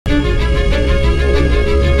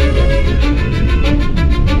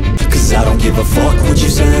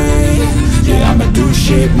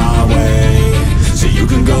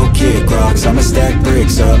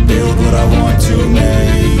bricks up, build what I want to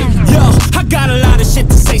make. Yo, I got a lot of shit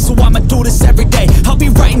to say, so I'ma do this every day. I'll be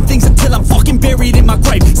writing things until I'm fucking buried in my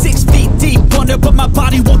grave. 6 feet deep under, but my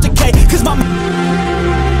body won't decay, cause my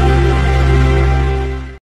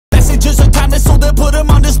messages are timeless, so they'll put them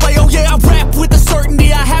on display. Oh yeah, I rap with a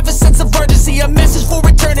certainty, I have a sense of urgency, a message for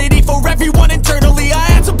eternity, for everyone internally. I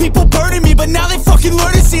had some people burning me, but now they fucking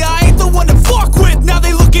learn to see I ain't the one to fuck with. Now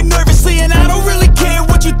they looking nervously, and I don't really care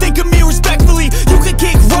what you think of me, respectfully. You can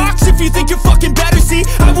kick rocks if you think you're fucking better, see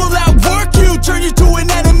I will outwork you, turn you to an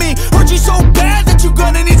enemy, hurt you so bad that you're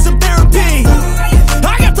gonna need some therapy.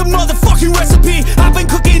 I got the motherfucking recipe, I've been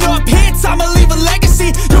cooking up hits, I'ma leave a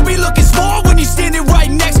legacy. You'll be looking small when you're standing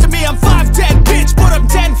right next to me. I'm 5'10", bitch, but I'm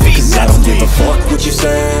 10 feet. Cause I don't give a fuck what you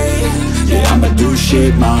say. Yeah, I'ma do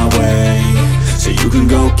shit my way. So you can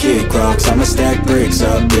go kick rocks, I'ma stack bricks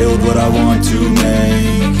up, build what I want to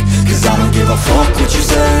make. Cause I don't give a fuck what you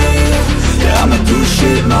say. Yeah, I'ma do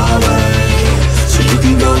shit my way. So you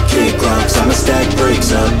can go kick rocks, I'ma stack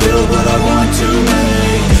bricks up, build what I want to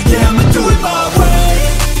make. Yeah, I'ma do it my way.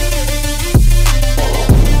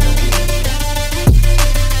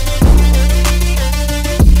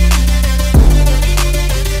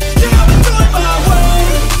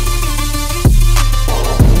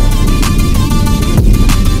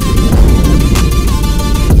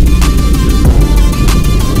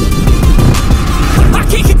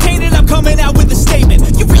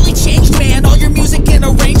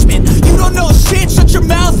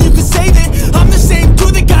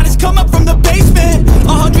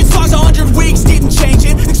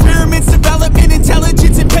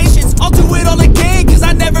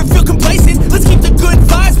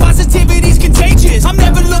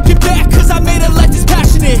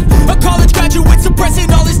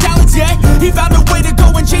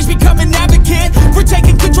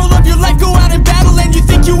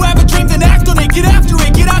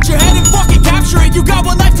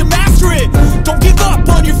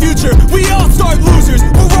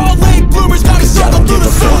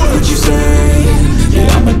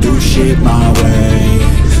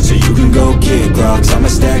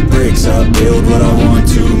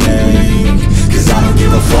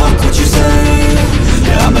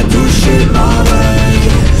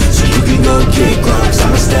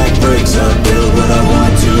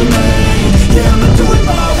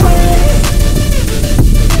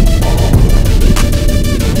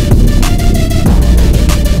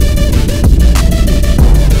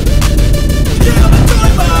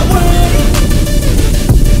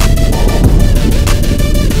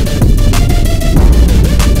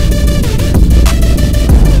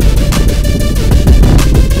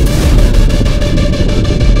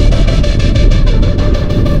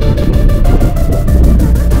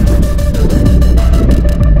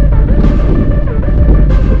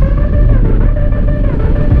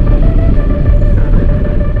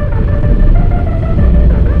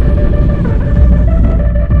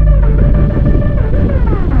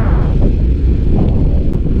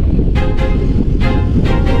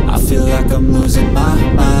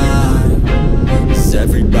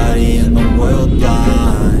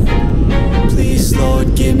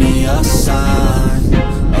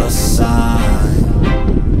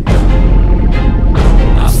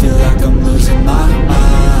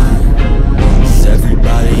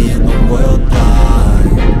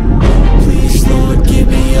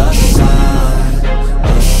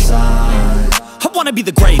 Be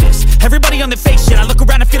the greatest. Everybody on the fake shit, I look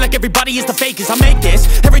around and feel like everybody is the fakest. I make this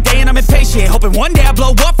every day and I'm impatient, hoping one day I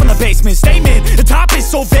blow up from the basement. Statement, the top is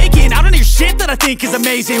so vacant, I don't hear shit that I think is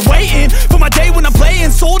amazing. Waiting for my day when I'm playing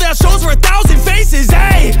sold out shows for 1,000 faces.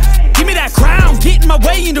 Hey, give me that crown, get in my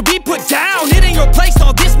way and to be put down. It ain't your place,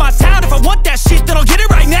 all this my town. If I want that shit, then I'll get it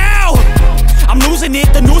right now. I'm losing it,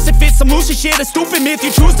 the noose it fits, some loose shit, a stupid myth.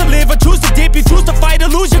 You choose to live or choose to dip, you choose to fight or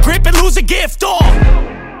lose your grip and lose a gift.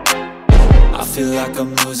 I feel like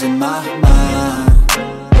I'm losing my mind.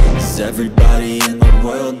 Is everybody in the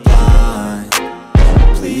world blind?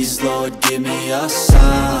 Please, Lord, give me a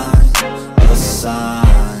sign, a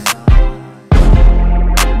sign.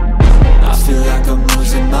 I feel like I'm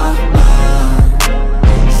losing my mind.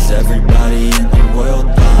 Is everybody in the world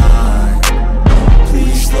blind?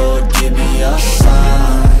 Please, Lord, give me a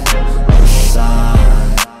sign, a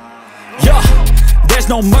sign. Yeah, there's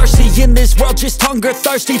no mercy in this world, just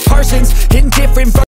hunger-thirsty persons in different